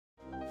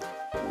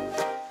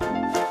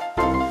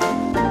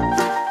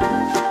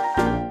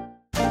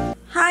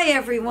Hi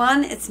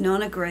everyone, it's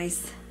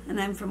NonnaGrace, and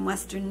I'm from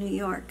Western New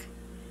York.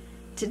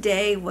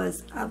 Today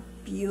was a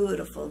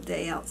beautiful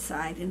day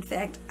outside. In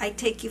fact, I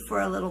take you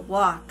for a little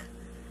walk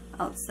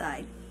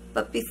outside.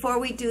 But before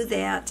we do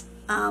that,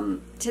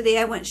 today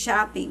I went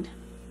shopping.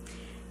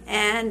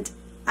 And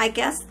I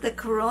guess the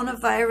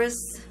coronavirus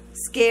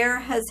scare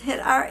has hit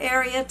our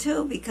area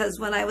too, because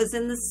when I was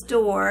in the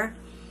store,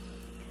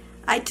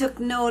 I took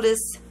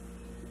notice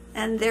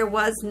and there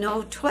was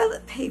no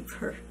toilet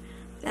paper.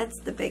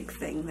 That's the big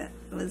thing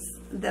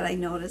that I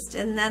noticed.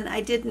 And then I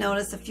did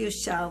notice a few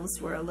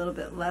shelves were a little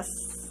bit less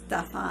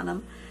stuff on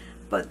them.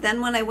 But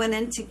then when I went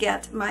in to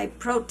get my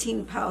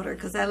protein powder,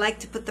 because I like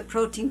to put the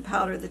protein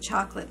powder, the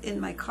chocolate, in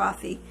my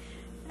coffee,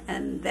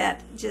 and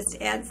that just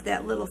adds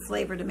that little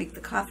flavor to make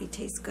the coffee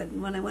taste good.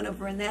 And when I went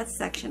over in that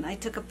section, I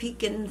took a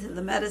peek into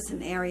the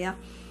medicine area,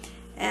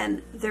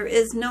 and there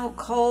is no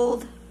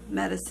cold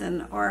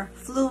medicine or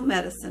flu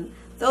medicine.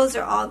 Those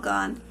are all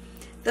gone.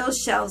 Those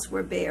shelves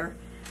were bare.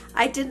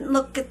 I didn't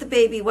look at the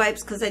baby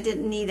wipes because I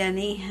didn't need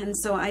any, and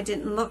so I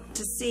didn't look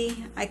to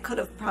see. I could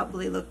have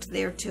probably looked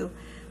there too.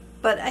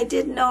 But I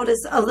did notice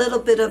a little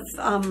bit of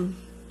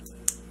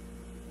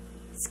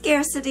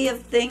scarcity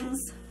of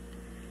things.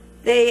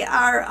 They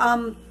are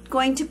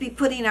going to be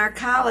putting our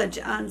college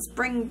on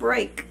spring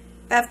break.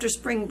 After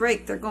spring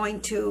break, they're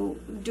going to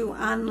do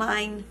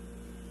online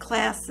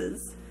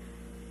classes.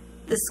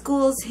 The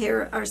schools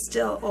here are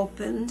still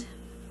opened.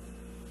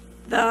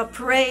 The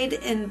parade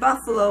in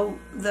Buffalo,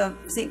 the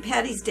St.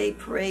 Patty's Day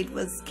parade,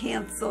 was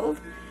canceled.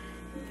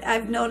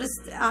 I've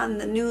noticed on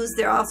the news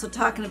they're also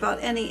talking about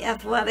any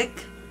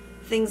athletic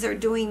things are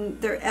doing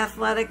their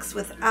athletics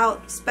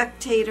without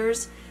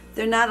spectators.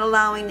 They're not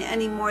allowing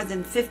any more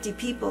than 50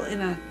 people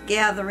in a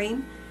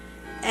gathering.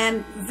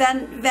 And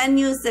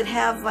venues that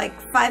have like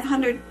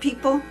 500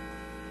 people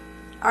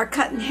are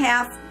cut in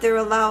half. They're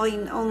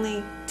allowing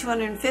only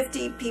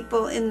 250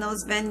 people in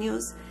those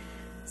venues.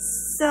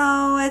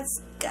 So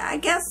it's, I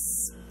guess,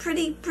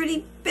 pretty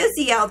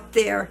busy out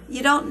there.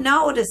 You don't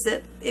notice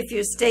it if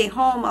you stay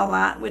home a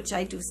lot, which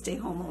I do stay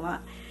home a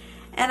lot.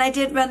 And I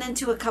did run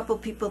into a couple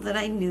people that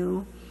I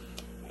knew,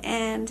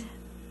 and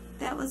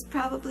that was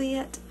probably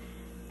it.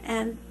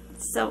 And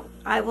so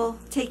I will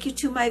take you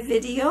to my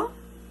video.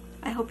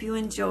 I hope you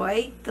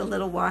enjoy the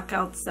little walk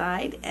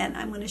outside, and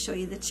I'm going to show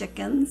you the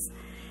chickens,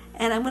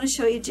 and I'm going to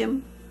show you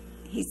Jim.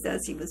 He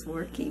says he was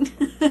working.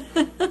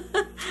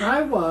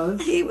 I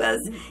was. He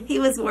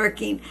was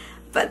working,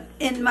 but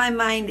in my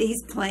mind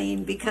he's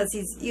playing because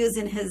he's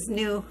using his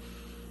new,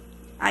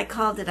 I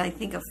called it, I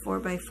think, a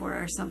 4x4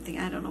 or something.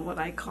 I don't know what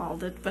I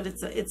called it, but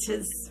it's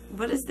his,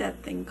 what is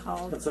that thing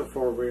called? It's a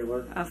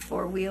four-wheeler. A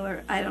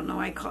four-wheeler. I don't know.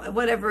 I call it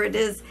whatever it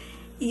is.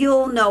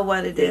 You'll know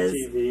what it is.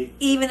 ATV.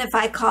 Even if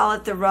I call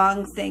it the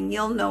wrong thing,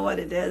 you'll know what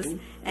it is.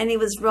 And he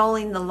was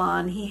rolling the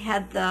lawn. He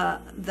had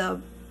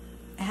the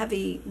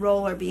heavy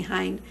roller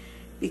behind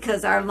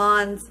because our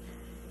lawns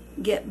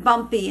get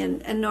bumpy,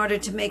 and in order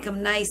to make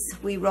them nice,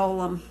 we roll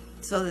them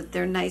so that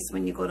they're nice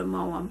when you go to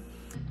mow them.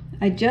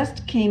 I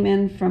just came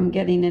in from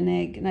getting an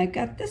egg, and I've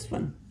got this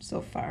one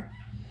so far.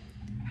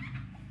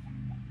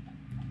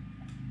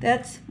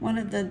 That's one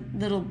of the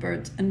little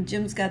birds, and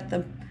Jim's got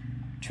the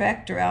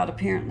tractor out.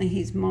 Apparently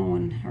he's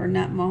mowing, or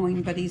not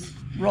mowing, but he's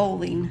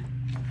rolling.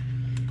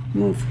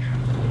 Move.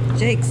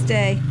 Jake,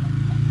 stay.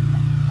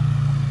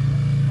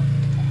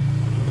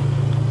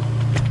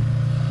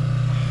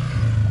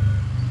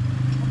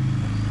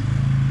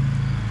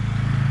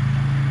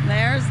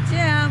 There's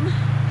Jim.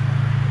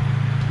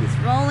 He's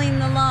rolling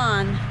the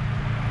lawn.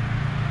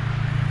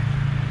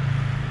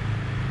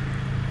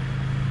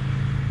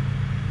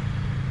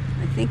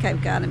 I think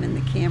I've got him in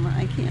the camera.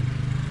 I can't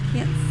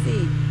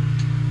see.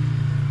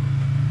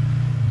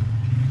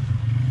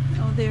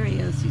 Oh, there he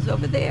is. He's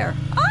over there.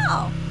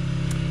 Oh!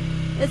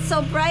 It's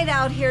so bright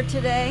out here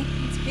today.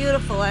 It's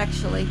beautiful,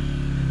 actually.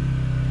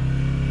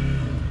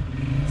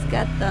 He's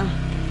got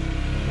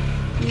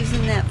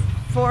using that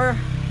 4x4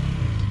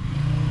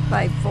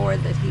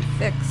 that he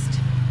fixed.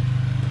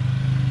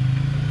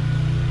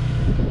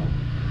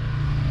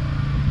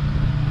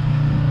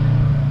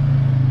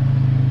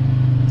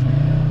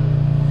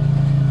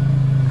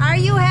 Are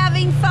you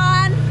having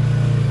fun?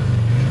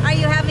 Are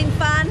you having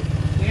fun?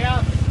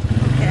 Yeah.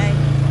 Okay.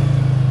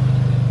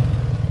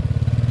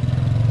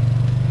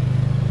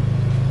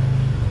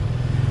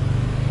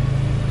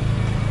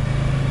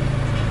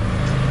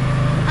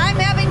 I'm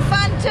having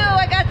fun too.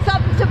 I got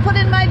something to put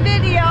in my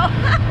video.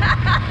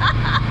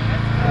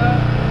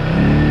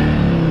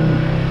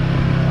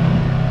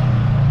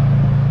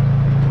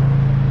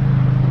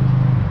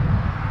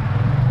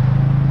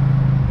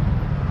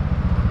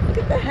 Look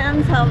at the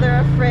hens, how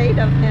they're afraid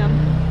of him.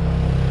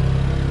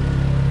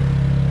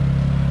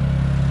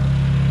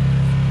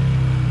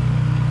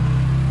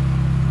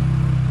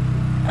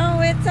 Oh,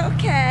 it's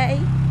okay.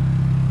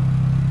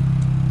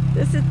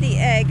 This is the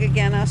egg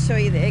again. I'll show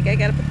you the egg. I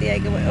gotta put the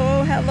egg away.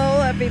 Oh,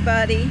 hello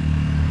everybody.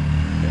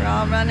 They're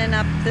all running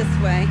up this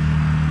way.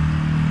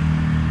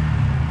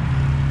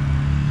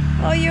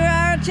 Oh, you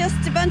are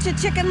just a bunch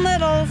of chicken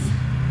littles.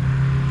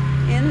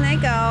 In they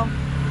go.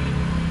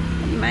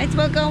 You might as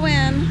well go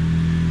in.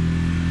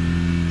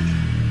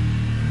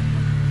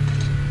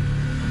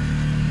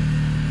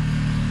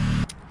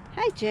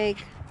 Hi,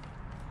 Jake.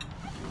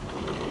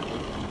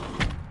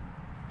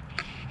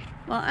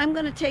 Well, I'm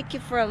going to take you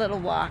for a little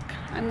walk.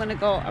 I'm going to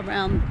go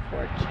around the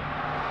porch.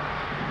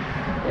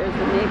 There's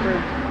a neighbor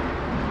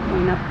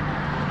going up.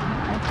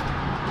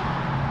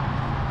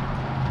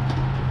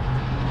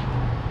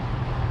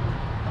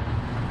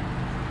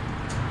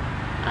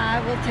 I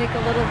will take a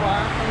little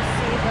walk and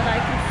see what I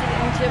can see.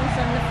 And Jim's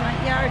in the front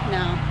yard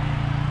now.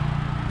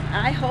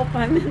 I hope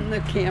I'm in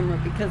the camera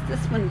because this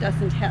one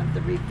doesn't have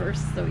the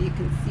reverse so you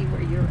can see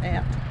where you're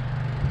at.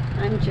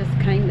 I'm just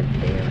kind of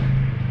there.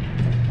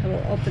 I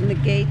will open the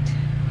gate.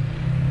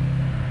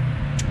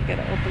 I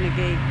gotta open the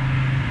gate.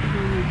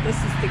 This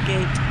is the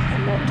gate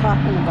I'm not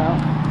talking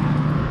about.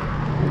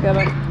 I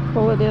gotta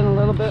pull it in a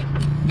little bit,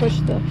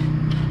 push the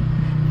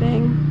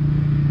thing,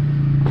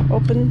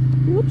 open.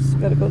 Whoops,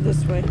 gotta go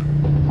this way.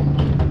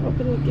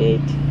 Open the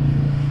gate.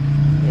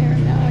 There,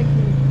 now I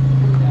can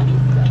come down the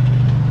steps.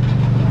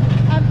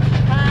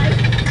 Hi.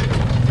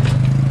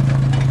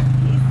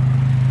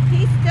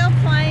 He's still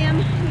playing.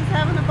 He's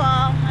having a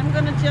ball. I'm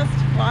gonna just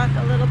walk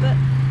a little bit.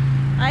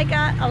 I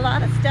got a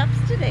lot of steps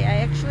today. I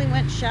actually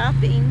went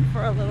shopping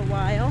for a little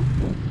while.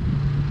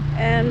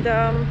 And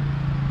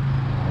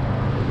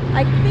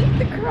I think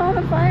the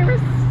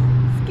coronavirus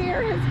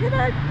scare has hit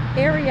our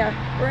area.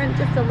 We're in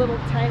just a little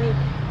tiny,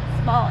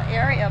 small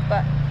area,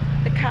 but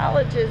the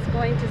college is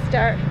going to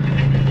start,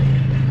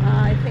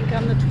 I think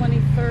on the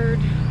 23rd,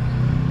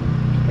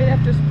 right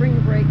after spring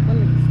break,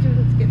 when the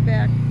students get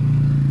back.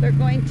 They're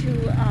going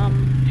to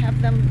have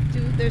them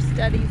do their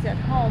studies at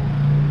home.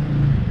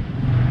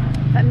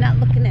 If I'm not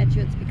looking at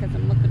you, it's because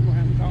I'm looking where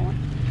I'm going.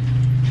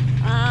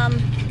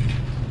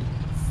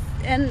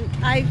 And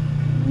I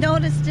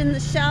noticed in the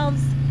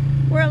shelves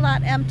were a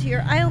lot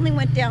emptier. I only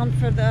went down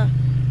for the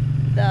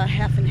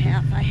half and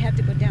half. I had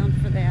to go down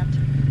for that.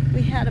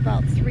 We had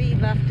about 3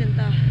 left in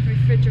the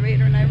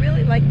refrigerator, and I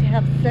really like to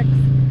have 6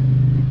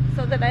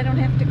 so that I don't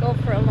have to go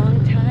for a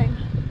long time.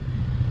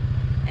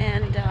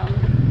 And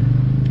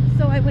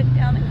so I went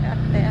down and got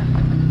that.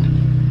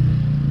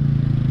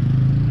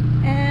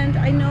 And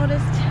I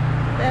noticed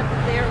that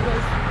there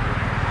was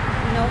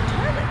no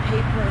toilet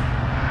paper.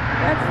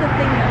 That's the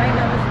thing that I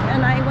noticed.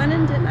 And I went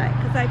in tonight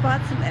because I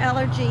bought some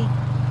allergy.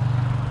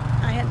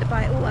 I had to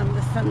buy,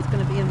 the sun's going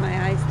to be in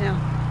my eyes now.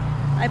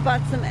 I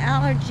bought some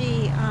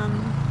allergy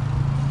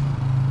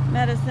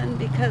medicine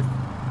because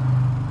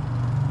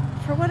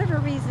for whatever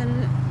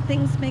reason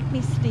things make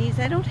me sneeze.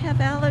 I don't have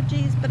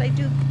allergies, but I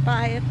do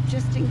buy it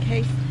just in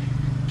case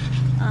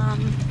I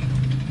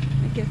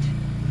get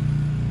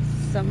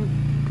some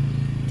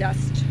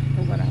dust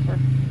or whatever,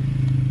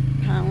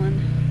 pollen,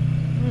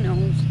 who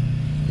knows.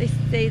 They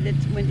say that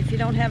if you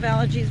don't have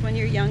allergies when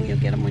you're young, you'll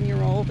get them when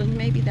you're old, and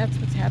maybe that's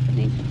what's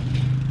happening.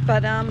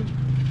 But I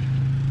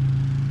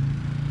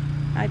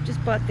just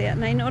bought that,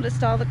 and I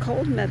noticed all the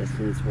cold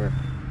medicines were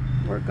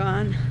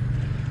gone.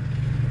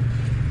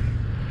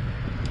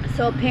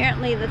 So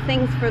apparently the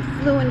things for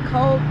flu and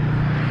cold,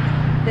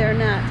 they're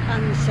not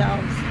on the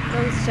shelves.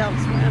 Those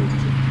shelves were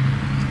empty.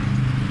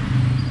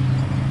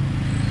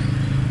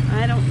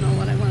 I don't know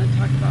what I want to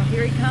talk about.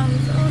 Here he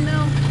comes. Oh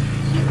no,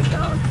 here he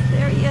goes.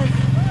 There he is.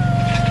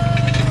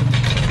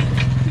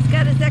 He's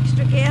got his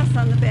extra gas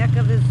on the back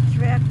of his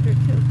tractor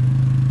too.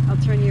 I'll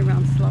turn you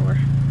around slower.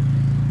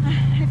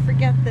 I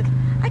forget that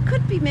I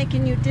could be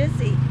making you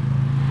dizzy.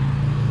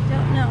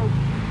 Don't know.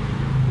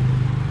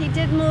 He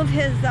did move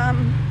his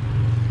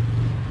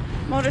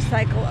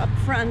motorcycle up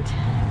front.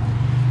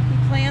 He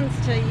plans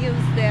to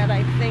use that,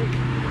 I think,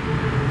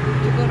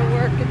 to go to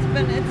work. It's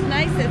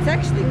nice. It's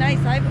actually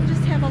nice. I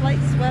just have a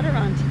light sweater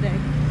on today.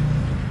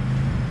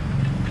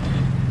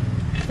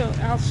 So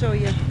I'll show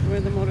you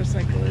where the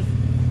motorcycle is.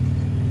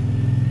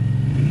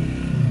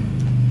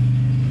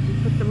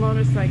 Put the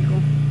motorcycle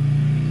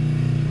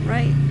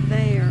right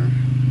there.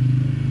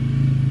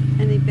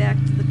 And he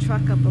backed the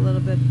truck up a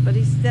little bit, but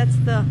he's going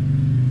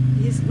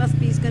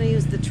to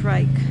use the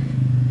trike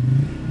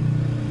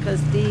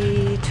because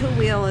the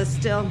 2-wheel is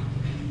still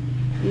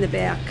in the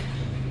back.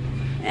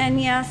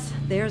 And yes,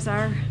 there's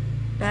our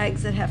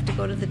bags that have to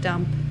go to the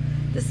dump.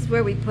 This is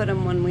where we put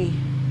them when we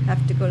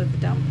have to go to the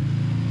dump.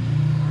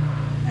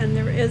 And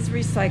there is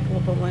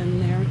recyclable in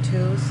there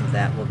too, so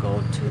that will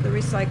go to the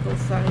recycle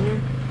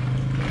center.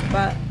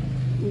 But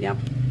yep.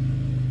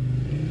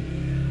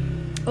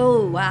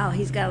 Oh wow,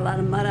 he's got a lot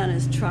of mud on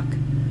his truck.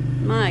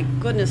 My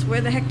goodness,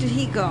 where the heck did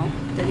he go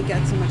that he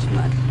got so much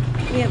mud?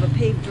 We have a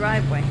paved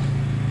driveway,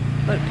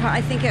 but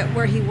I think at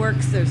where he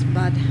works there's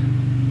mud.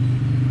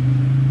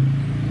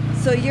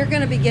 So you're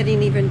going to be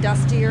getting even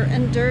dustier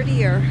and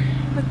dirtier,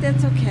 but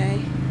that's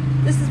okay.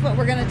 This is what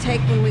we're going to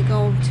take when we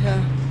go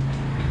to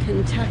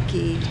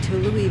Kentucky, to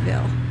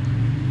Louisville.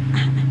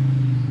 I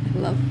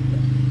love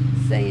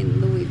saying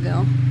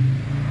Louisville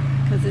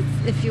because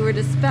it's, if you were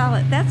to spell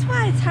it, that's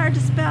why it's hard to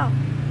spell.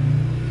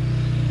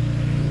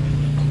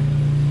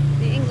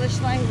 The English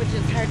language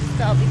is hard to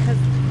spell because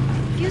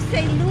if you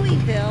say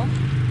Louisville,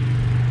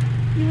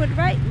 you would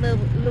write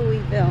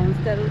Louisville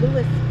instead of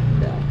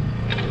Louisville.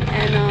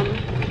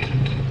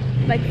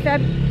 And like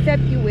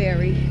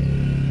February,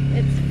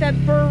 it's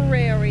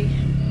February.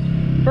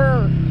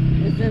 Burr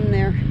is in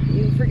there.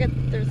 You forget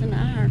that there's an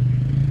R.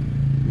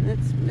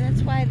 And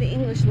that's why the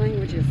English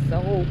language is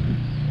so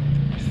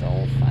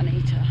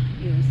funny to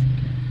use.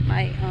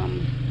 My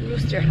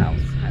rooster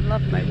house. I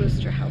love my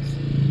rooster house.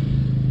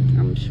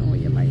 I'm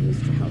showing you my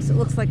rooster house. It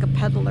looks like a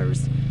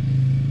peddler's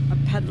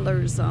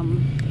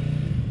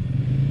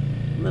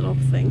little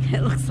thing.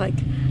 It looks like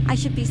I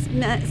should be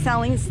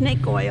selling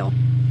snake oil,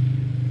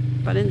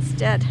 but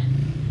instead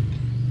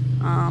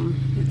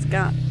it's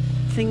got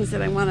things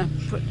that I want to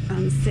put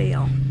on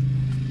sale.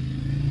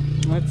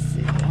 Let's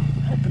see. I'll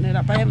open it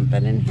up. I haven't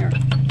been in here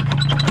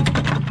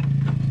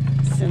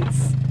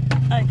since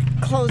I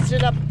closed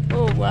it up.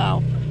 Oh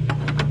wow.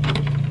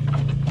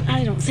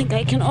 I don't think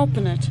I can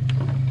open it.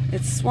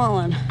 It's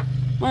swollen.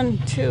 1,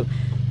 2,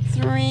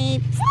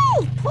 3.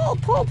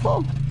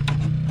 Pull.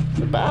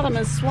 The bottom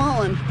is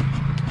swollen.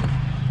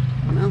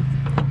 Well,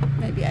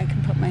 maybe I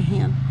can put my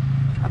hand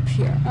up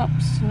here.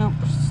 Oops, nope,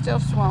 still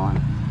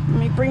swollen. Let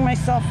me bring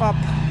myself up.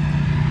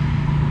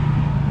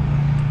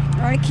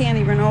 Or I can't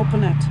even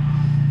open it.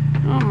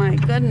 Oh my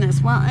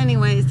goodness. Well,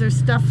 anyways, there's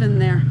stuff in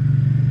there,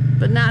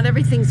 but not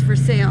everything's for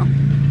sale.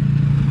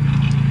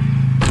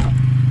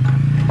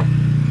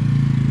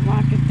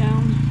 Lock it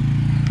down.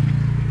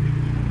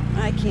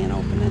 I can't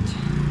open it.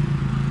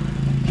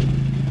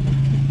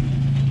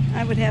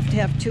 I would have to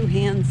have 2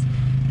 hands.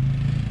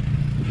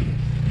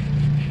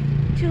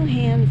 2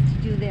 hands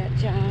to do that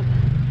job.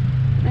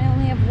 I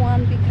only have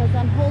 1 because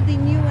I'm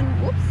holding you in,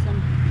 whoops,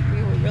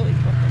 we were really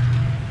crooked.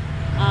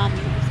 I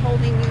was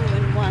holding you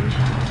in one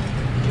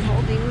and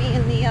holding me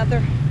in the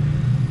other.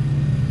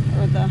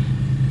 Or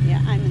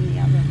yeah, I'm in the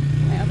other.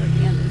 My other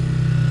hand is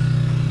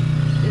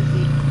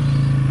busy.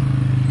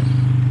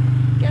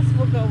 Guess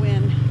we'll go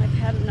in. I've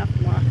had enough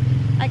walk.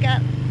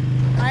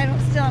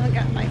 Still haven't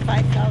gotten my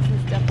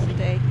 5,000 steps a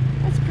day.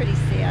 That's pretty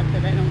sad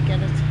that I don't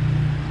get it.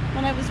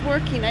 When I was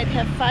working, I'd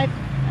have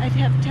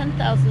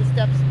 10,000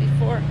 steps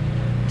before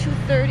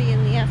 2:30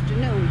 in the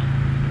afternoon.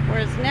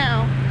 Whereas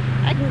now,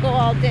 I can go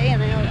all day,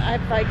 and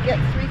if I get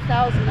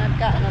 3,000, I've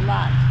gotten a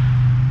lot.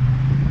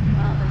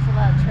 Wow, there's a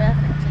lot of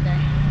traffic today.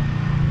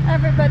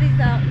 Everybody's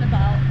out and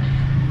about.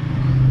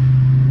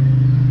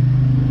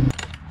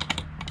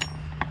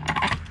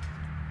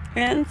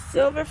 And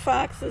Silver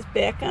Fox is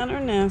back on her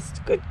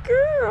nest. Good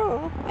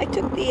girl. I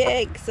took the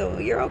egg, so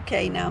you're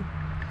okay now.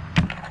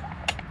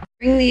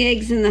 Bring the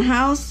eggs in the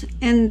house,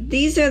 and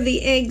these are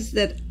the eggs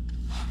that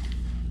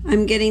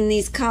I'm getting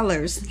these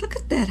colors. Look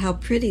at that, how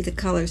pretty the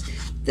colors.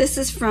 This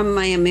is from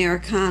my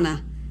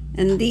Americana,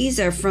 and these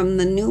are from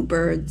the new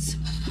birds.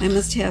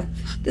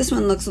 This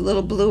one looks a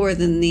little bluer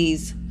than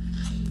these.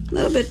 A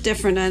little bit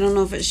different. I don't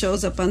know if it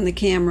shows up on the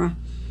camera,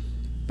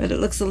 but it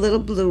looks a little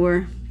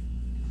bluer.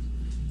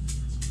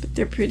 But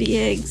they're pretty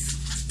eggs.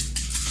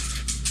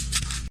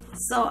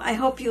 So I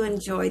hope you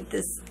enjoyed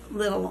this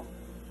little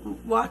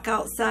walk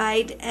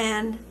outside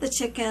and the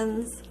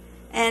chickens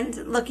and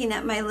looking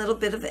at my little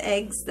bit of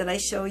eggs that I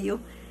show you.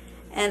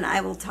 And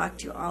I will talk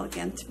to you all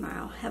again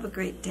tomorrow. Have a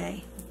great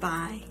day.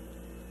 Bye.